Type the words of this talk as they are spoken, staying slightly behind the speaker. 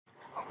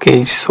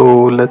Okay, so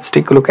let's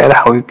take a look at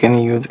how you can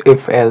use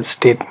if-else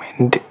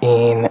statement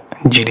in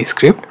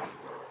GDScript.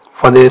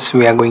 For this,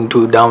 we are going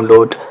to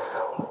download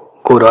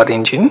Godot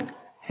Engine,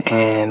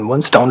 and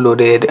once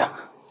downloaded,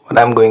 what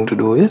I'm going to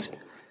do is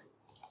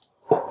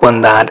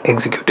open that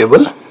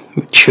executable,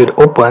 which should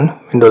open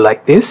window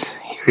like this.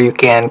 Here you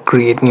can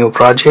create new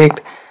project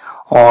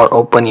or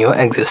open your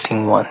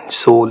existing one.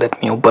 So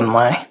let me open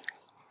my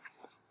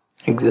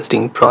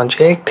existing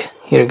project.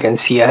 Here you can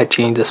see I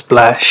changed the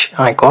splash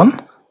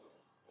icon.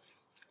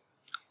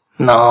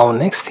 Now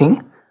next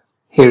thing,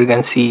 here you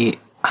can see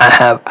I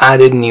have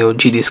added new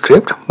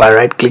GDScript by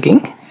right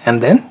clicking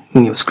and then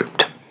new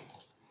script.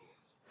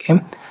 Okay,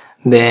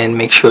 then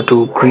make sure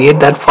to create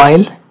that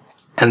file,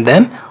 and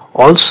then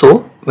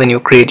also when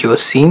you create your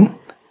scene,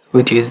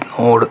 which is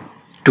node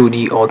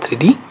 2D or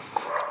 3D,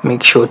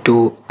 make sure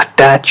to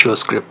attach your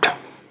script.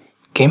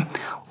 Okay,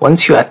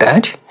 once you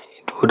attach,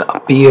 it would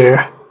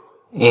appear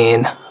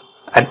in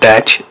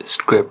attach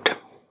script.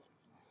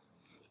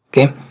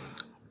 Okay,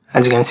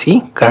 as you can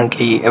see,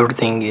 currently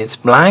everything is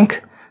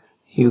blank.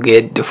 You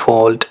get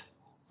default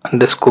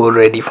underscore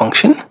ready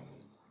function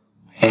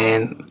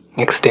and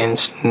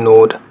extends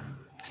node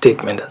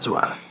statement as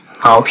well.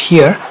 Now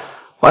here,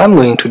 what I'm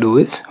going to do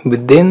is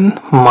within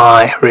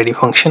my ready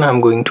function,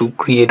 I'm going to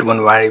create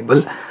one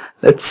variable.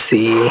 Let's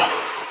say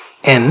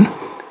n,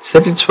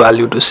 set its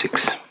value to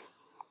 6.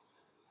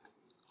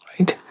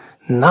 Right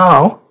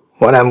now,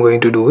 what I'm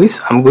going to do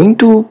is I'm going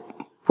to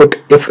put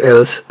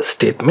if-else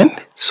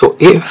statement. So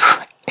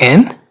if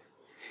n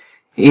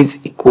is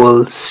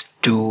equals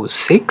to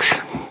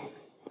 6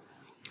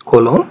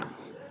 colon,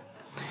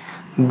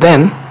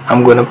 then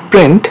I'm going to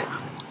print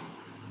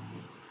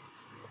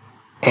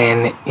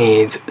n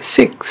is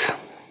 6.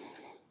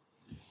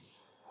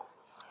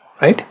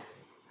 Right,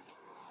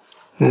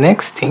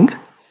 next thing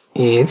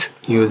is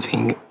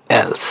using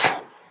else,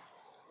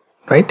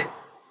 right,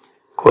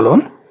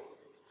 colon,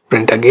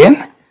 print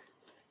again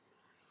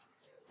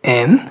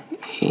n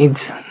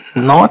is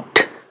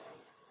not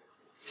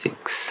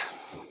 6.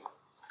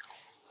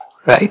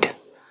 Right,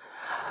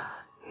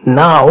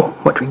 now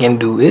what we can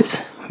do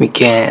is we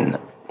can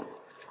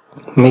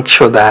make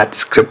sure that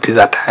script is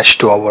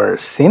attached to our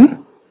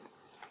scene.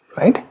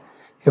 Right,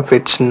 if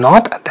it's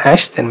not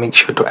attached, then make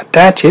sure to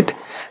attach it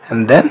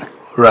and then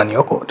run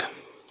your code.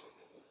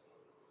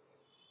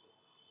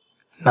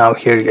 Now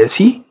here you can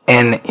see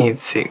n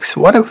is 6.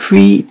 What if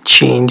we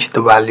change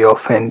the value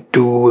of n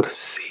to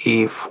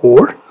say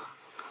 4?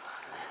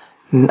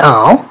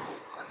 Now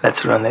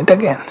let's run it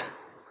again.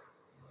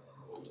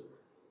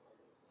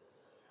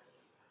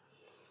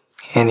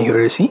 And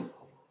here you see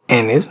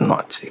n is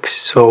not 6.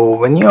 So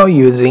when you are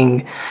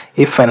using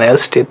if and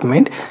else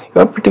statement,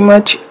 you are pretty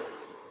much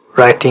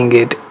writing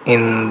it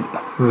in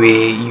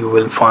way you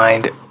will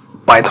find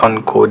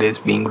Python code is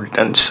being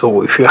written.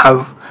 So if you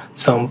have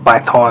some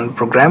Python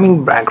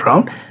programming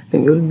background,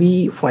 then you'll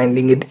be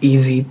finding it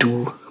easy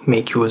to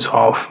make use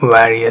of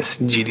various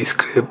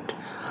GDScript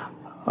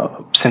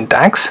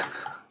syntax,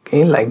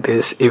 okay, like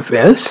this if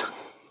else.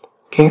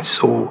 Okay,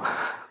 so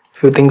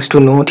few things to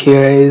note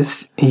here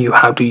is you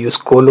have to use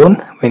colon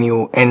when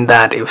you end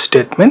that if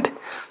statement,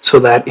 so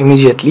that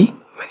immediately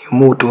when you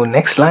move to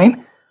next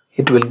line,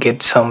 it will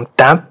get some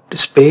tabbed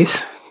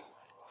space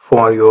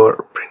for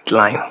your print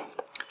line.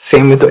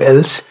 Same with the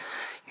else,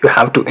 you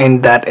have to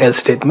end that else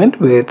statement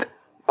with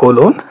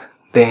colon,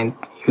 then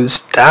use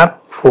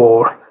tab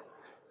for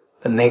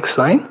the next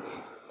line.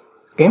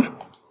 Okay,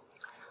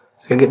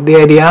 so you get the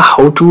idea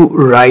how to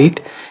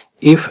write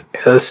if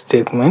else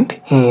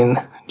statement in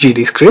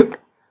GDScript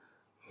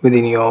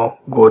within your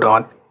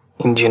Godot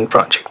Engine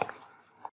project.